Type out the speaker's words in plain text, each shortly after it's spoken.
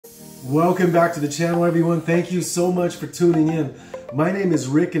Welcome back to the channel, everyone. Thank you so much for tuning in. My name is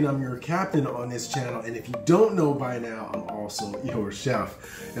Rick and I'm your captain on this channel, and if you don't know by now, I'm also your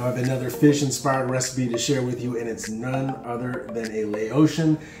chef. Now I have another fish inspired recipe to share with you, and it's none other than a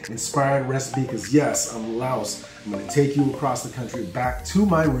Laotian inspired recipe, because yes, I'm Laos. I'm going to take you across the country back to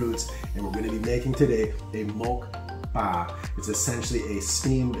my roots, and we're going to be making today a mukbang. It's essentially a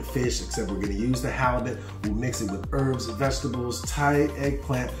steamed fish, except we're going to use the halibut. We'll mix it with herbs, vegetables, Thai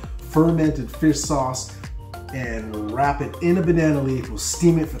eggplant, fermented fish sauce, and wrap it in a banana leaf. We'll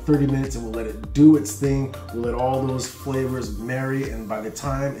steam it for 30 minutes and we'll let it do its thing. We'll let all those flavors marry, and by the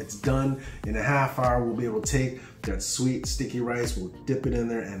time it's done in a half hour, we'll be able to take that sweet sticky rice, we'll dip it in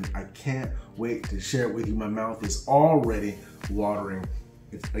there, and I can't wait to share it with you. My mouth is already watering.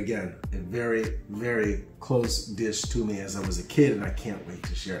 It's, again, a very, very close dish to me as I was a kid, and I can't wait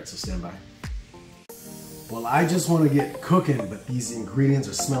to share it, so stand by. Well, I just want to get cooking, but these ingredients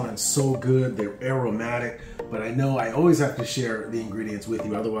are smelling so good. They're aromatic, but I know I always have to share the ingredients with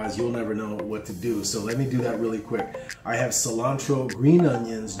you, otherwise you'll never know what to do. So let me do that really quick. I have cilantro, green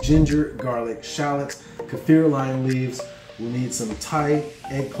onions, ginger, garlic, shallots, Kaffir lime leaves. We'll need some Thai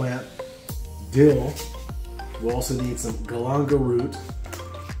eggplant, dill. We'll also need some Galanga root,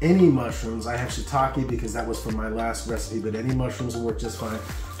 any mushrooms. I have shiitake because that was from my last recipe, but any mushrooms will work just fine.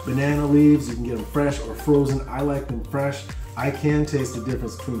 Banana leaves, you can get them fresh or frozen. I like them fresh. I can taste the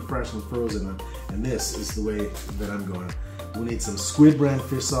difference between fresh and frozen, and this is the way that I'm going. We'll need some squid brand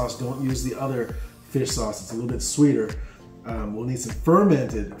fish sauce. Don't use the other fish sauce, it's a little bit sweeter. We'll need some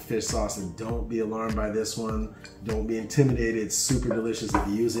fermented fish sauce, and don't be alarmed by this one. Don't be intimidated, it's super delicious if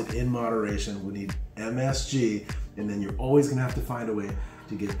you use it in moderation. We need MSG, and then you're always gonna have to find a way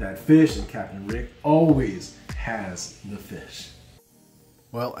to get that fish, and Captain Rick always has the fish.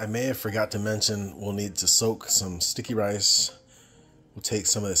 Well, I may have forgot to mention we'll need to soak some sticky rice. We'll take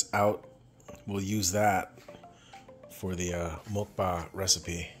some of this out. We'll use that for the mukbang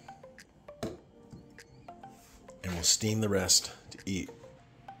recipe. And we'll steam the rest to eat.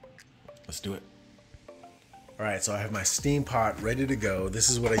 Let's do it. All right, so I have my steam pot ready to go. This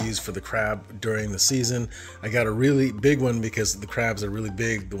is what I use for the crab during the season. I got a really big one because the crabs are really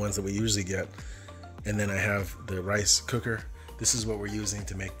big, the ones that we usually get. And then I have the rice cooker. This is what we're using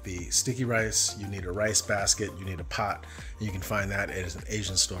to make the sticky rice. You need a rice basket, you need a pot, and you can find that at an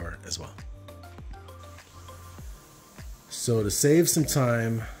Asian store as well. So to save some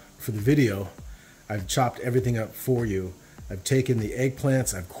time for the video, I've chopped everything up for you. I've taken the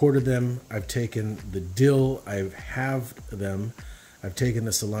eggplants, I've quartered them, I've taken the dill, I've halved them, I've taken the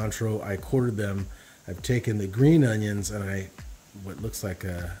cilantro, I quartered them, I've taken the green onions, and what looks like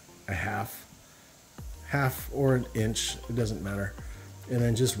a half or an inch, it doesn't matter, and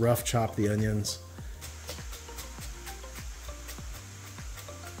then just rough chop the onions.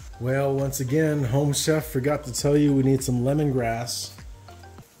 Well, once again, home chef forgot to tell you we need some lemongrass.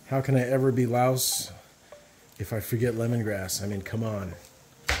 How can I ever be Laos if I forget lemongrass? I mean, come on.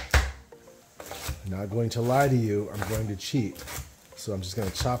 I'm not going to lie to you, I'm going to cheat. So I'm just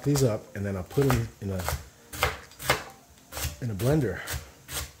going to chop these up, and then I'll put them in a blender.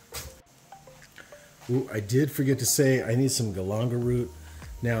 Ooh, I did forget to say I need some Galanga root.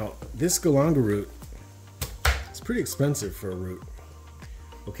 Now, this Galanga root is pretty expensive for a root.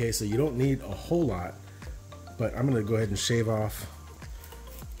 Okay, so you don't need a whole lot, but I'm gonna go ahead and shave off.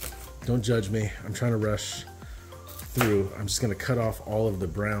 Don't judge me, I'm trying to rush through. I'm just gonna cut off all of the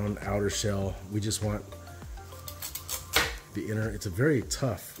brown outer shell. We just want the inner. It's a very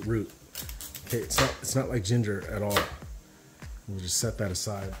tough root. Okay, it's not like ginger at all. We'll just set that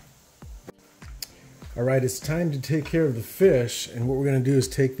aside. All right, it's time to take care of the fish, and what we're gonna do is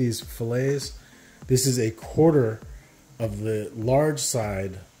take these fillets. This is a quarter of the large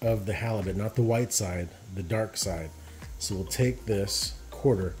side of the halibut, not the white side, the dark side. So we'll take this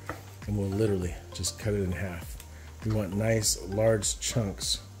quarter and we'll literally just cut it in half. We want nice large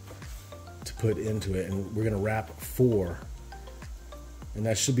chunks to put into it, and we're gonna wrap 4. And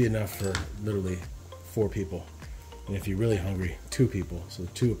that should be enough for literally 4 people. And if you're really hungry, 2 people, so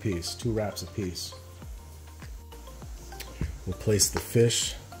 2 apiece, 2 wraps apiece. We'll place the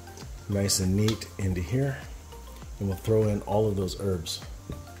fish nice and neat into here, and we'll throw in all of those herbs.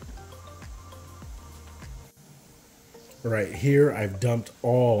 All right, here I've dumped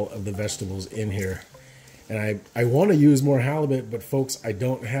all of the vegetables in here, and I want to use more halibut, but folks, I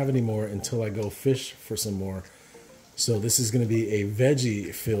don't have any more until I go fish for some more. So this is going to be a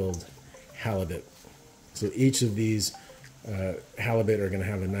veggie filled halibut. So each of these halibut are going to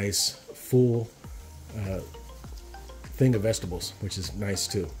have a nice full thing of vegetables, which is nice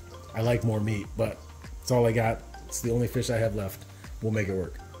too. I like more meat, but it's all I got. It's the only fish I have left. We'll make it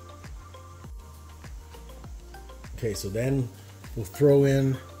work. Okay, so then we'll throw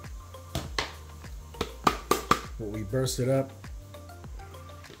in what we bursted up: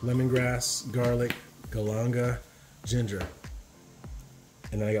 lemongrass, garlic, galanga, ginger.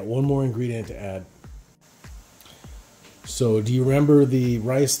 And then I got one more ingredient to add. So do you remember the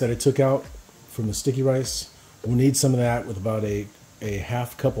rice that I took out from the sticky rice? We'll need some of that with about a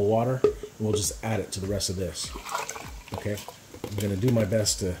half cup of water, and we'll just add it to the rest of this. Okay, I'm gonna do my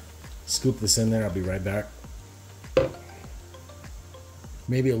best to scoop this in there. I'll be right back.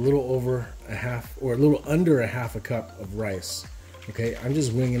 Maybe a little over a half, or a little under a half a cup of rice. Okay, I'm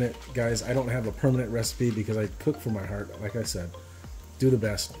just winging it, guys. I don't have a permanent recipe because I cook from my heart. Like I said, do the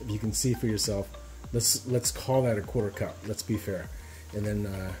best. If you can see for yourself, let's call that a quarter cup. Let's be fair. And then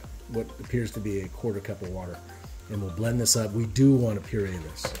what appears to be a quarter cup of water, and we'll blend this up. We do want to puree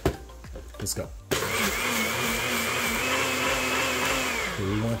this. Let's go. So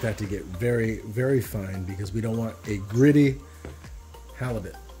we want that to get very, very fine because we don't want a gritty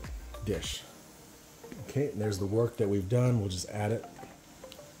halibut dish. Okay, and there's the work that we've done. We'll just add it.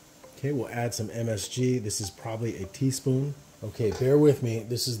 Okay, we'll add some MSG. This is probably a teaspoon. Okay, bear with me.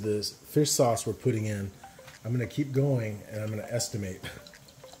 This is the fish sauce we're putting in. I'm gonna keep going and I'm gonna estimate.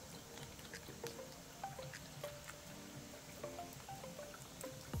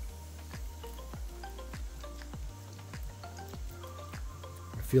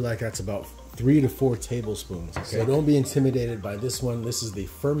 I feel like that's about 3 to 4 tablespoons. Okay, so don't be intimidated by this one. This is the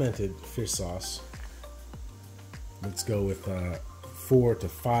fermented fish sauce. Let's go with 4 to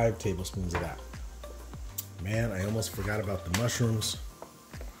 5 tablespoons of that. Man, I almost forgot about the mushrooms.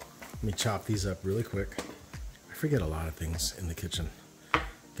 Let me chop these up really quick. I forget a lot of things in the kitchen.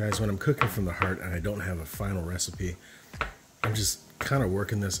 Guys, when I'm cooking from the heart and I don't have a final recipe, I'm just kind of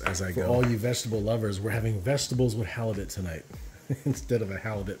working this as I go. For all you vegetable lovers, we're having vegetables with halibut tonight instead of a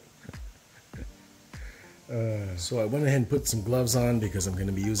halibut. So I went ahead and put some gloves on because I'm going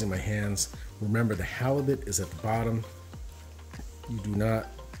to be using my hands. Remember, the halibut is at the bottom. You do not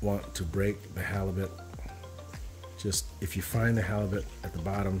want to break the halibut. Just, if you find the halibut at the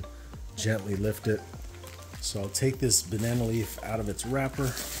bottom, gently lift it. So I'll take this banana leaf out of its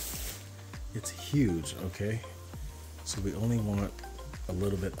wrapper. It's huge, okay? So we only want a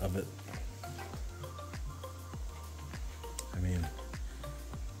little bit of it. I mean,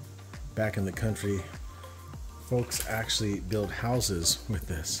 back in the country, folks actually build houses with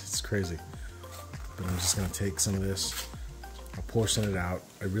this. It's crazy. But I'm just gonna take some of this. I'll portion it out.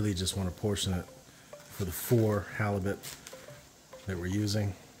 I really just want to portion it for the 4 halibut that we're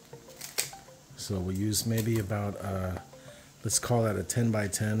using. So we'll use maybe about, let's call that a 10 by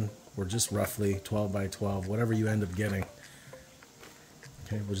 10, or just roughly 12 by 12, whatever you end up getting.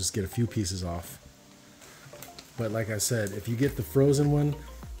 Okay, we'll just get a few pieces off. But like I said, if you get the frozen one,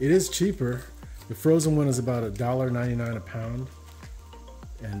 it is cheaper. The frozen one is about $1.99 a pound.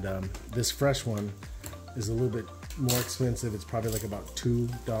 And this fresh one is a little bit more expensive. It's probably like about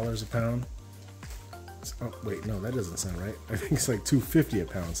 $2 a pound. Oh, wait, no, that doesn't sound right. I think it's like $2.50 a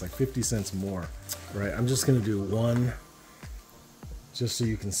pound. It's like 50 cents more. All right, I'm just gonna do one, just so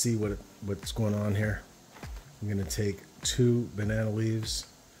you can see what's going on here. I'm gonna take 2 banana leaves,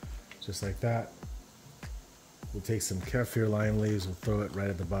 just like that. We'll take some Kaffir lime leaves. We'll throw it right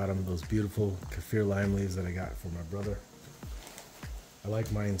at the bottom. Those beautiful Kaffir lime leaves that I got from my brother. I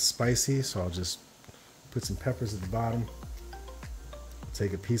like mine spicy, so I'll just put some peppers at the bottom.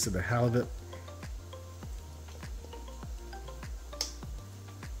 Take a piece of the halibut.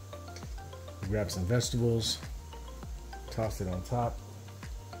 Grab some vegetables, toss it on top.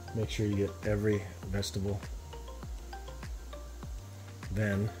 Make sure you get every vegetable.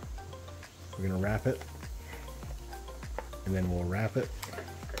 Then we're gonna wrap it, and then we'll wrap it.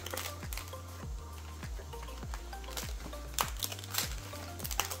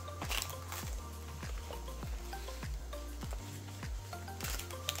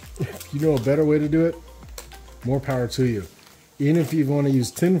 If you know a better way to do it, more power to you. Even if you want to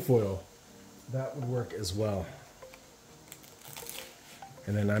use tin foil, that would work as well.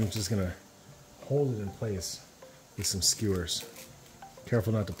 And then I'm just gonna hold it in place with some skewers.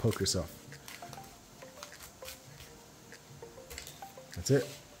 Careful not to poke yourself. That's it.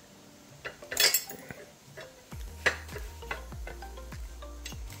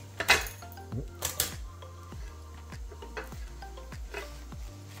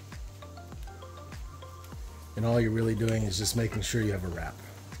 And all you're really doing is just making sure you have a wrap.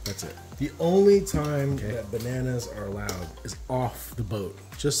 That's it. The only time that bananas are allowed is off the boat.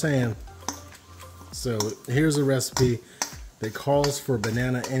 Just saying. So here's a recipe that calls for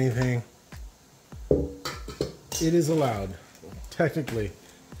banana anything. It is allowed, technically,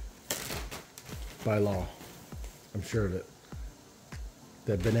 by law. I'm sure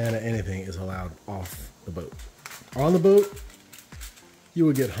that banana anything is allowed off the boat. On the boat, you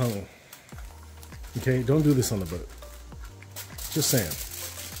would get hung. Okay, don't do this on the boat. Just saying.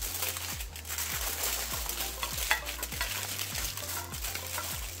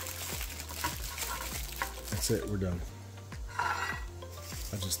 That's it, we're done.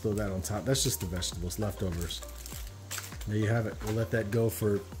 I'll just throw that on top. That's just the vegetables, leftovers. There you have it. We'll let that go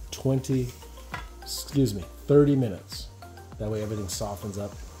for 30 minutes. That way everything softens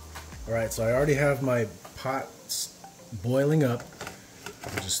up. All right, so I already have my pot boiling up.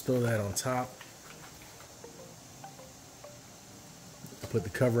 I'll just throw that on top. Put the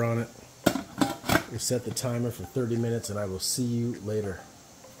cover on it. We'll set the timer for 30 minutes and I will see you later.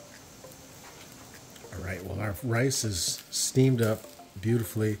 All right, well, our rice is steamed up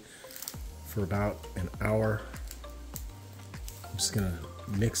beautifully for about an hour. I'm just gonna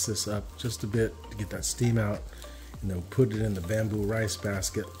mix this up just a bit to get that steam out, and then put it in the bamboo rice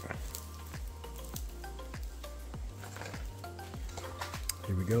basket.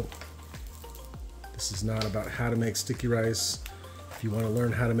 Here we go. This is not about how to make sticky rice. If you want to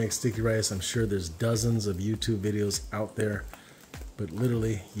learn how to make sticky rice, I'm sure there's dozens of YouTube videos out there, but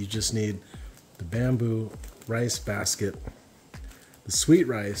literally you just need the bamboo rice basket, the sweet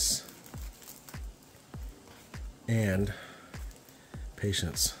rice, and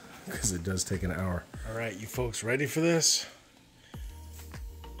patience, because it does take an hour. All right, you folks ready for this?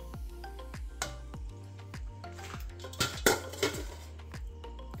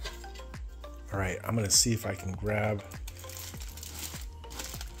 All right, I'm gonna see if I can grab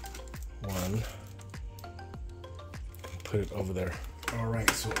one and put it over there. All right,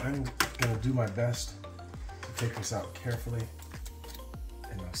 so I'm gonna do my best to take this out carefully,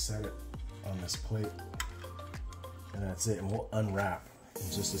 and I'll set it on this plate, and that's it, and we'll unwrap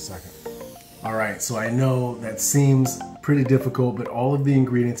in just a second. All right, so I know that seems pretty difficult, but all of the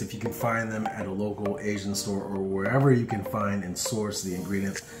ingredients, if you can find them at a local Asian store or wherever you can find and source the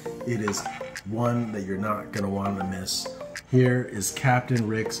ingredients, it is one that you're not gonna want to miss. Here is Captain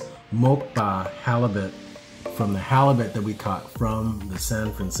Rick's Mokba halibut, from the halibut that we caught from the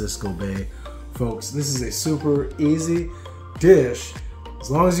San Francisco Bay. Folks, this is a super easy dish as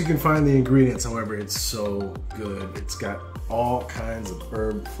long as you can find the ingredients. However, it's so good. It's got all kinds of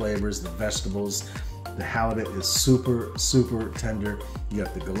herb flavors, the vegetables. The halibut is super, super tender. You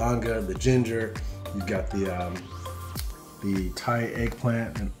got the galanga, the ginger, you got the Thai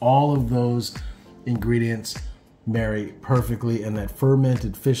eggplant, and all of those ingredients marry perfectly, and that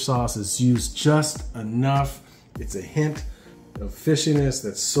fermented fish sauce is used just enough. It's a hint of fishiness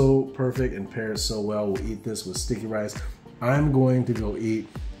that's so perfect and pairs so well. We'll eat this with sticky rice. I'm going to go eat.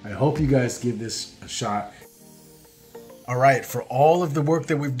 I hope you guys give this a shot. All right, for all of the work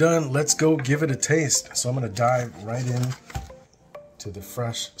that we've done, let's go give it a taste. So I'm gonna dive right in to the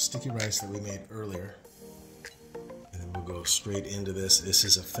fresh sticky rice that we made earlier. And then we'll go straight into this. This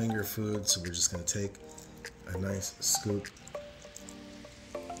is a finger food, so we're just gonna take a nice scoop.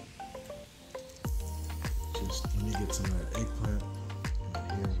 Just let me get some of that eggplant,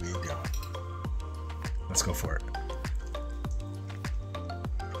 and here we go. Let's go for it.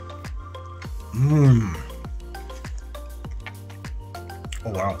 Mmm. Oh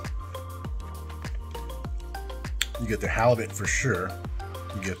wow. You get the halibut for sure.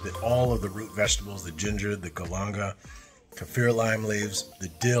 You get all of the root vegetables, the ginger, the galanga, Kaffir lime leaves, the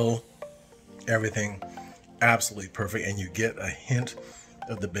dill, everything absolutely perfect. And you get a hint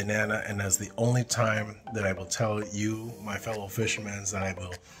of the banana, and that's the only time that I will tell you, my fellow fishermen, that I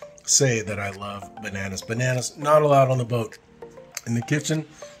will say that I love bananas. Bananas not allowed on the boat. In the kitchen,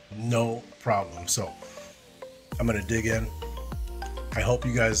 no problem. So I'm gonna dig in. I hope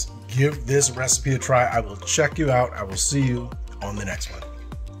you guys give this recipe a try. I will check you out. I will see you on the next one.